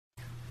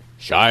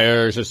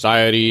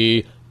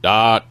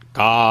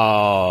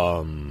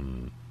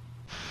ShireSociety.com.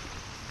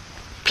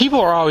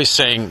 People are always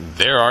saying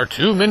there are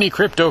too many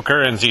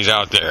cryptocurrencies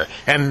out there,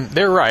 and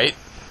they're right.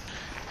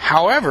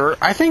 However,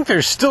 I think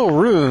there's still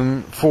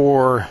room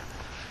for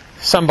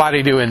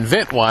somebody to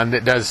invent one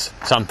that does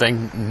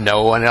something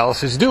no one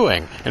else is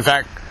doing. In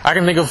fact, I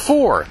can think of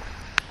four.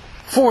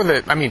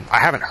 I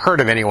haven't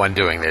heard of anyone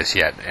doing this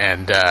yet,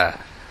 and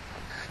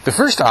the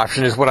first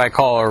option is what I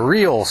call a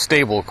real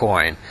stable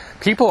coin.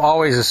 People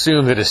always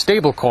assume that a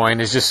stable coin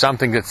is just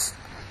something that's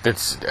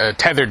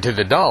tethered to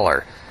the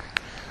dollar.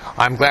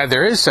 I'm glad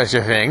there is such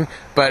a thing,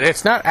 but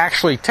it's not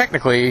actually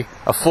technically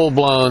a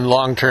full-blown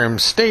long-term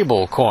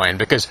stable coin,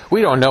 because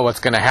we don't know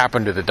what's going to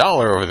happen to the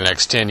dollar over the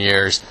next 10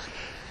 years.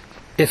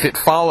 If it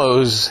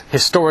follows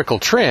historical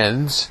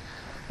trends,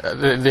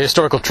 the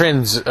historical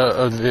trends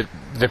that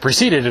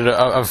preceded it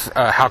of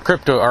how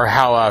crypto or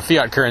how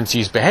fiat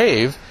currencies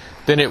behave,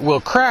 then it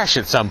will crash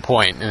at some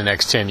point in the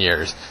next 10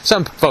 years.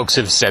 Some folks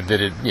have said that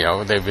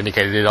they've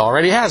indicated it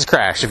already has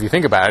crashed. If you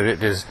think about it,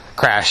 it has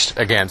crashed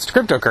against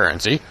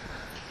cryptocurrency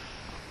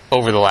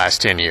over the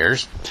last 10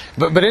 years.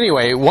 But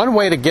anyway, one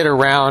way to get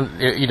around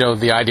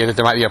the idea that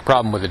there might be a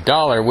problem with the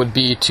dollar would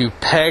be to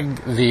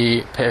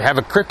have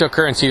a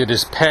cryptocurrency that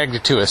is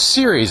pegged to a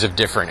series of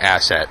different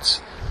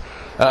assets,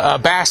 a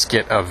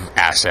basket of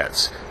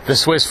assets. The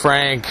Swiss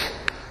franc,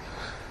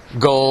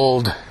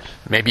 gold,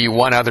 maybe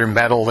one other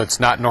metal that's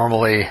not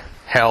normally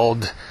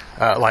held,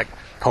 like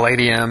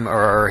palladium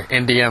or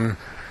indium,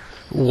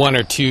 one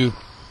or two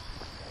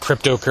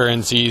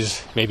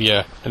cryptocurrencies, maybe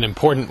an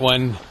important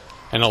one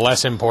and a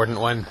less important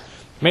one,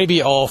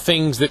 maybe all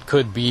things that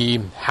could be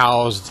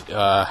housed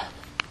by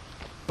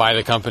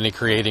the company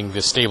creating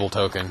the stable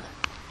token,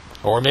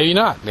 or maybe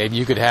not. Maybe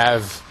you could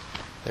have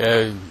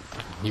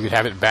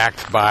it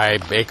backed by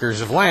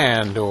acres of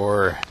land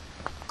or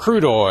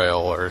crude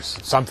oil or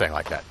something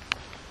like that.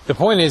 The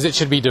point is, it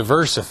should be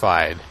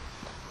diversified,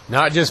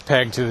 not just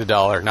pegged to the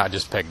dollar, not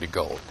just pegged to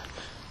gold,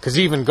 because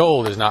even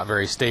gold is not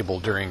very stable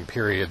during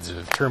periods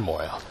of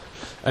turmoil.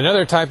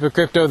 Another type of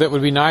crypto that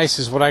would be nice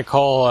is what I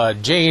call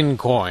Jane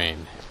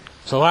coin.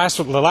 So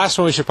the last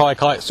one we should probably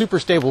call it super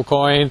stable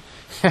coin,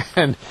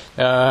 and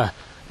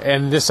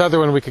this other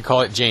one we could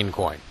call it Jane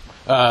coin,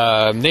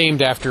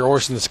 named after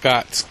Orson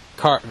Scott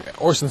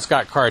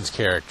Card's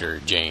character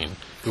Jane,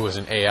 who was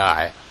an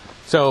AI.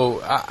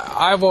 So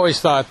I've always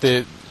thought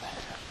that,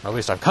 or at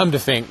least I've come to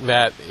think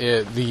that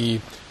the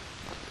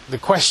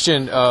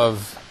question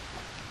of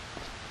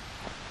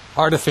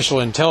artificial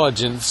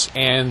intelligence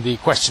and the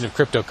question of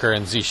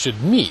cryptocurrency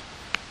should meet.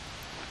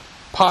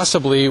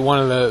 Possibly one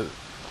of the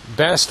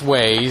best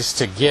ways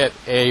to get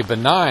a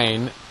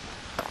benign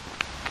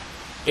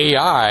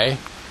AI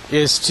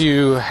is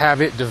to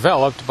have it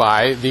developed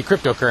by the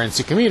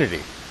cryptocurrency community.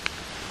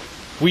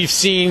 We've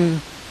seen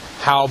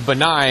how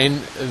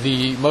benign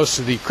most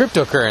of the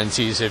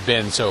cryptocurrencies have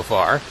been so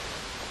far.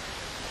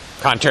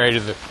 Contrary to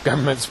the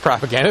government's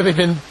propaganda, they've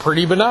been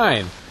pretty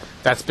benign.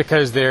 That's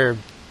because they're,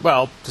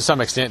 to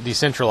some extent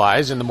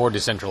decentralized, and the more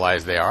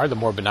decentralized they are, the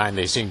more benign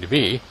they seem to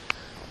be.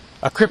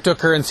 A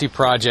cryptocurrency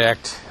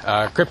project,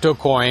 a crypto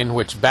coin,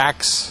 which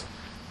backs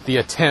the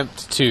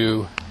attempt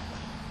to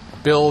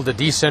build a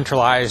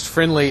decentralized,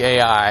 friendly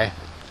AI,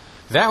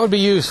 that would be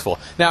useful.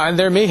 Now, and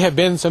there may have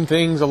been some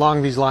things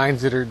along these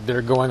lines that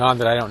are going on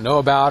that I don't know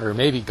about, or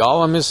maybe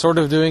Gollum is sort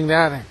of doing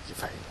that.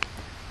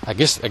 I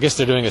guess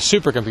they're doing a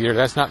supercomputer.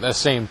 That's not the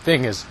same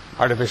thing as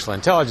artificial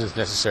intelligence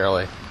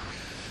necessarily.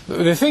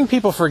 The thing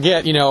people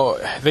forget,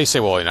 they say,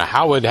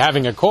 how would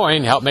having a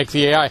coin help make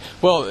the AI?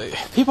 Well,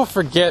 people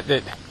forget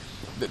that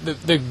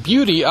the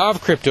beauty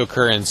of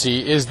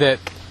cryptocurrency is that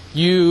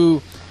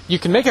you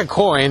can make a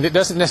coin that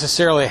doesn't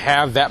necessarily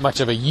have that much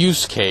of a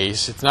use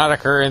case. It's not a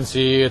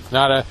currency. It's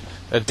not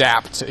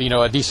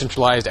a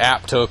decentralized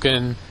app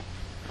token.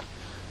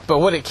 But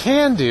what it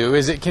can do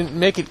is it can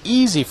make it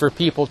easy for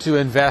people to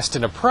invest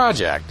in a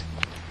project.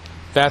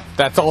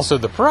 That's also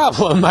the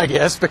problem, I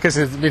guess, because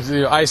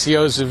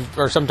ICOs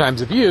are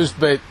sometimes abused.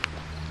 But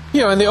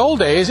in the old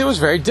days, it was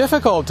very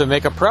difficult to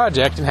make a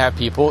project and have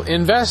people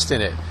invest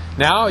in it.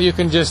 Now you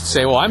can just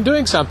say, I'm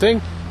doing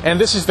something, and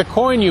this is the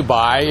coin you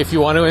buy if you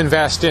want to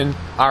invest in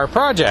our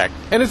project.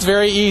 And it's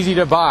very easy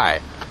to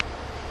buy.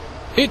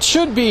 It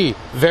should be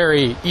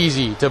very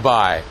easy to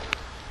buy.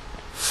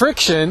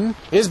 Friction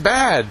is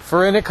bad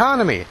for an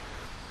economy.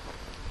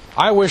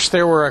 I wish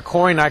there were a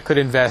coin I could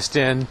invest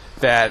in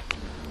that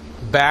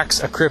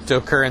backs a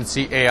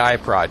cryptocurrency AI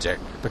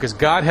project, because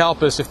God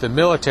help us if the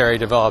military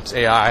develops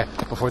AI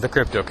before the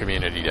crypto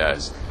community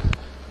does.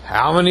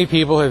 How many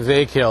people have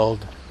they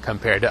killed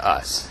compared to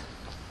us?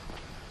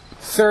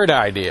 Third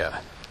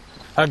idea,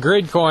 a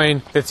grid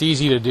coin that's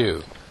easy to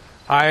do.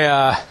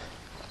 There's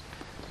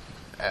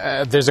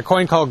a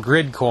coin called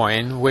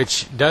Gridcoin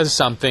which does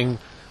something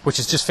which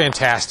is just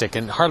fantastic,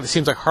 and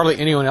seems like hardly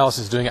anyone else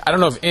is doing it. I don't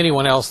know of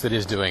anyone else that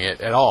is doing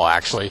it at all,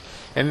 actually.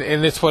 And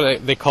it's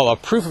what they call a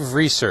proof of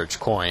research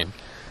coin.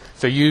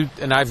 So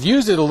I've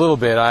used it a little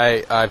bit.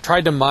 I've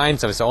tried to mine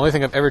some. It's the only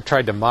thing I've ever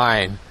tried to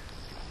mine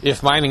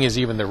if mining is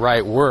even the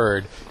right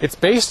word. It's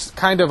based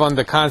kind of on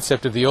the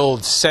concept of the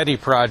old SETI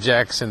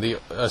projects and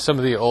some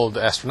of the old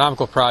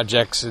astronomical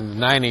projects in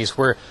the 90s,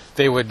 where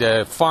they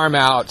would farm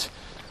out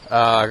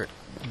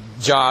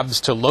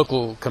jobs to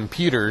local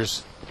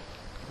computers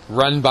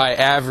run by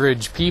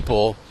average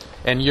people,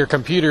 and your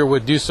computer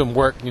would do some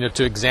work,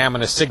 to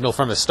examine a signal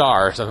from a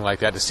star or something like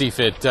that to see if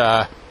it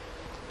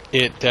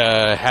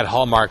had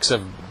hallmarks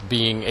of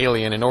being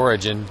alien in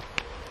origin,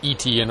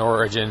 ET in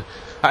origin.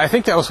 I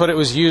think that was what it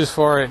was used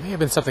for. It may have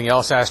been something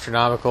else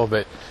astronomical,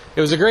 but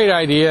it was a great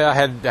idea. I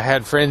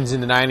had friends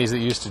in the 90s that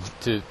used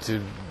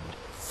to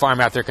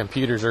farm out their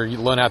computers or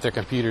loan out their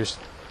computers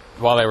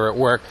while they were at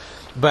work.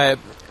 But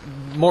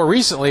more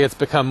recently, it's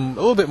become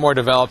a little bit more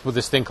developed with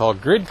this thing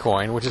called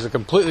Gridcoin, which is a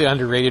completely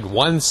underrated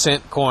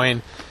 1-cent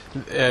coin.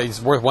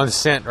 It's worth 1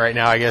 cent right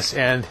now, I guess.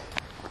 And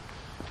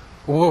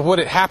what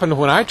had happened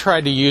when I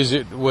tried to use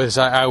it was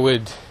I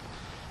would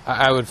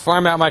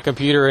farm out my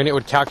computer, and it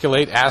would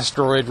calculate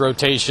asteroid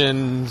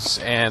rotations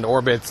and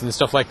orbits and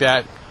stuff like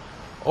that.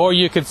 Or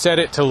you could set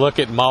it to look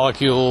at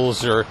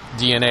molecules or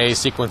DNA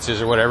sequences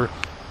or whatever.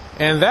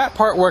 And that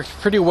part worked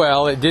pretty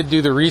well. It did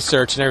do the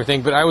research and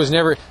everything, but I was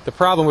never... The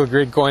problem with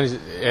Gridcoin is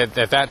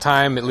at that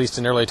time, at least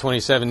in early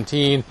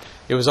 2017,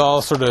 it was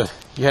all sort of...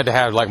 You had to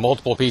have like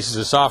multiple pieces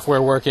of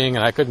software working,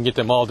 and I couldn't get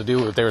them all to do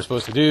what they were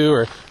supposed to do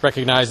or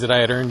recognize that I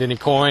had earned any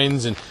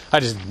coins, and I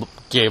just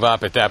gave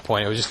up at that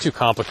point. It was just too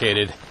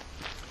complicated.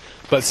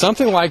 But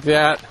something like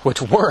that, which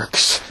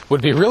works,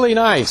 would be really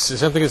nice.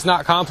 Something that's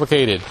not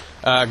complicated.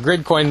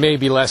 Gridcoin may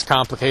be less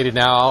complicated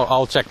now.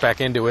 I'll check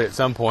back into it at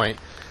some point.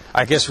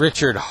 I guess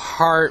Richard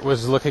Hart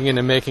was looking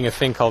into making a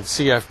thing called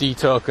CFD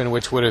token,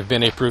 which would have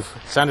been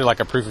sounded like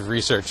a proof of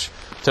research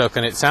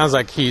token. It sounds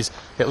like he's,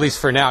 at least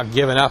for now,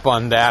 given up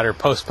on that or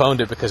postponed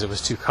it because it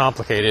was too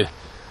complicated.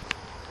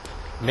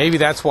 Maybe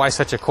that's why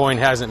such a coin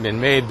hasn't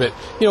been made, but,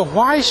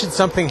 why should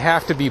something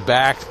have to be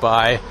backed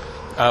by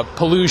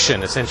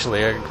pollution, essentially?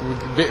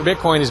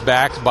 Bitcoin is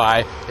backed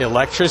by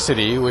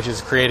electricity, which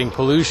is creating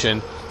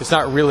pollution. It's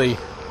not really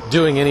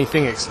doing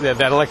anything.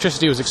 That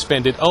electricity was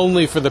expended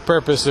only for the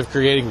purpose of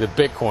creating the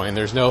Bitcoin.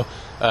 There's no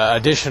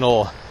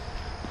additional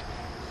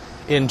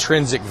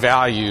intrinsic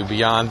value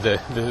beyond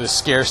the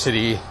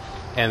scarcity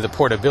and the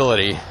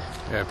portability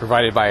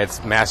provided by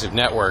its massive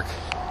network.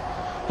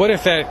 What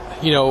if that,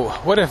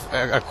 what if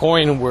a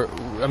coin were,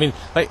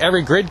 like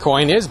every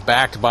Gridcoin is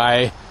backed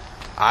by,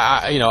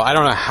 I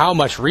don't know how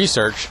much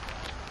research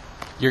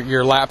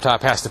your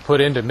laptop has to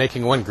put into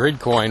making one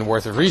Gridcoin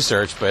worth of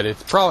research, but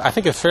I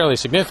think it's fairly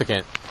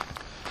significant.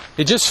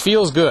 It just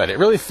feels good. It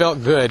really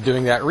felt good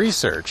doing that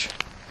research.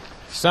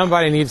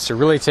 Somebody needs to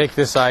really take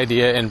this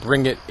idea and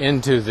bring it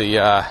into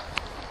the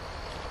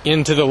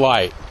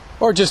light,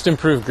 or just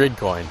improve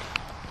Gridcoin,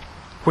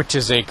 which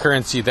is a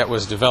currency that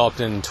was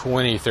developed in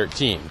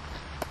 2013.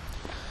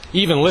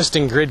 Even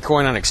listing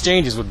Gridcoin on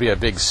exchanges would be a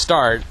big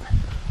start.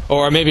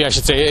 Or maybe I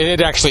should say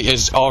it actually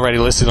is already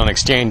listed on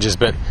exchanges,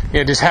 but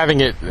just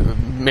having it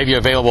maybe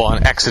available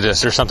on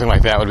Exodus or something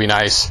like that would be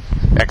nice.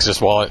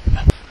 Exodus wallet.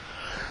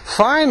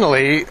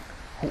 Finally,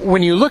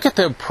 when you look at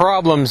the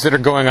problems that are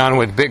going on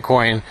with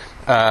Bitcoin,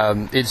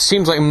 it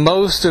seems like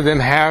most of them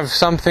have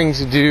something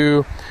to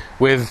do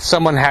with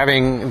someone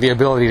having the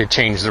ability to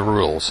change the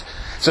rules.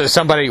 So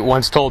somebody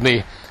once told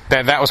me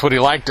that was what he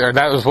liked, or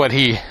that was what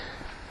he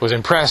was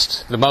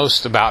impressed the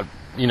most about,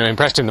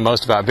 impressed him the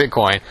most about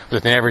Bitcoin,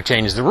 that they never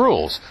changed the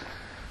rules.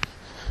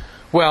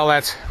 Well,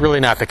 that's really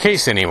not the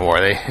case anymore.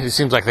 It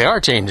seems like they are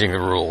changing the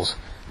rules.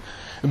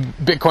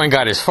 Bitcoin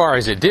got as far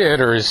as it did,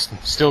 or is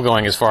still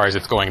going as far as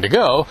it's going to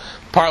go,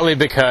 partly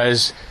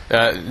because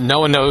no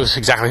one knows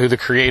exactly who the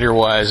creator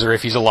was or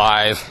if he's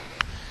alive.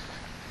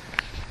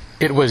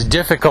 It was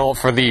difficult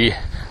for the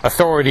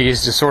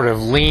authorities to sort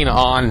of lean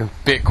on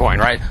Bitcoin,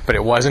 right? But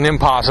it wasn't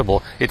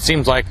impossible. It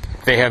seems like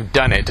they have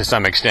done it to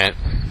some extent.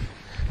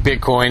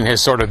 Bitcoin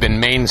has sort of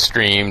been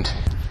mainstreamed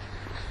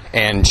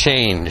and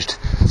changed.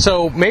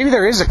 So maybe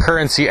there is a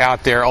currency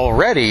out there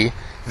already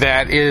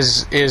that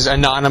is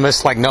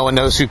anonymous, like no one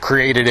knows who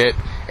created it,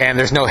 and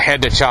there's no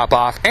head to chop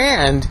off,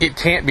 and it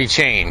can't be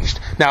changed.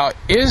 Now,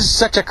 is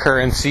such a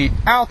currency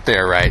out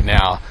there right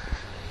now?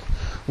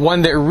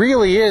 One that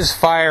really is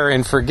fire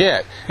and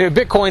forget.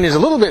 Bitcoin is a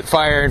little bit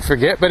fire and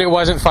forget, but it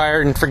wasn't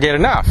fire and forget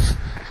enough.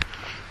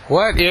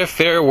 What if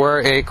there were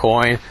a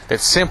coin that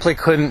simply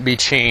couldn't be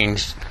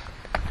changed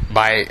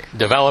by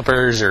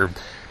developers or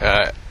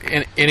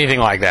anything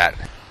like that?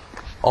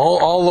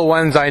 All the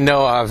ones I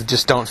know of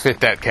just don't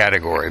fit that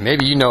category.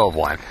 Maybe you know of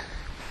one.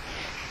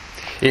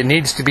 It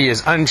needs to be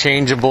as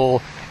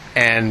unchangeable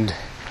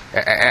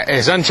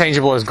as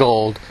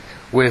gold,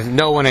 with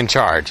no one in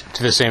charge,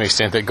 to the same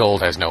extent that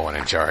gold has no one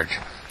in charge.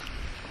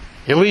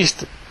 At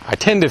least I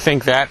tend to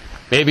think that.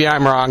 Maybe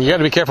I'm wrong. You got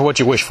to be careful what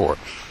you wish for.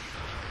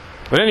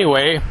 But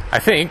anyway, I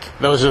think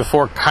those are the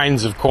 4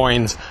 kinds of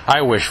coins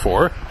I wish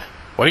for.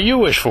 What do you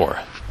wish for?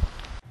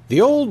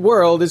 The old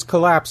world is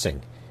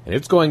collapsing, and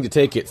it's going to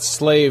take its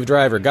slave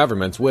driver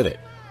governments with it.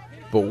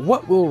 But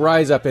what will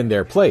rise up in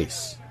their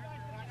place?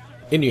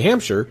 In New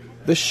Hampshire,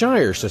 The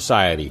Shire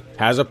Society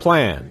has a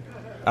plan,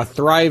 a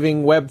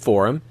thriving web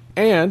forum,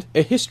 and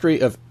a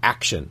history of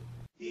action.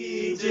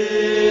 He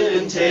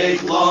didn't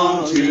take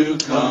long to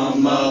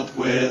come up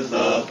with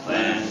a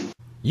plan.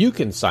 You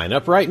can sign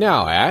up right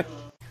now at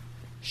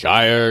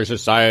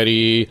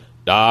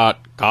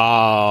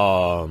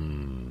ShireSociety.com.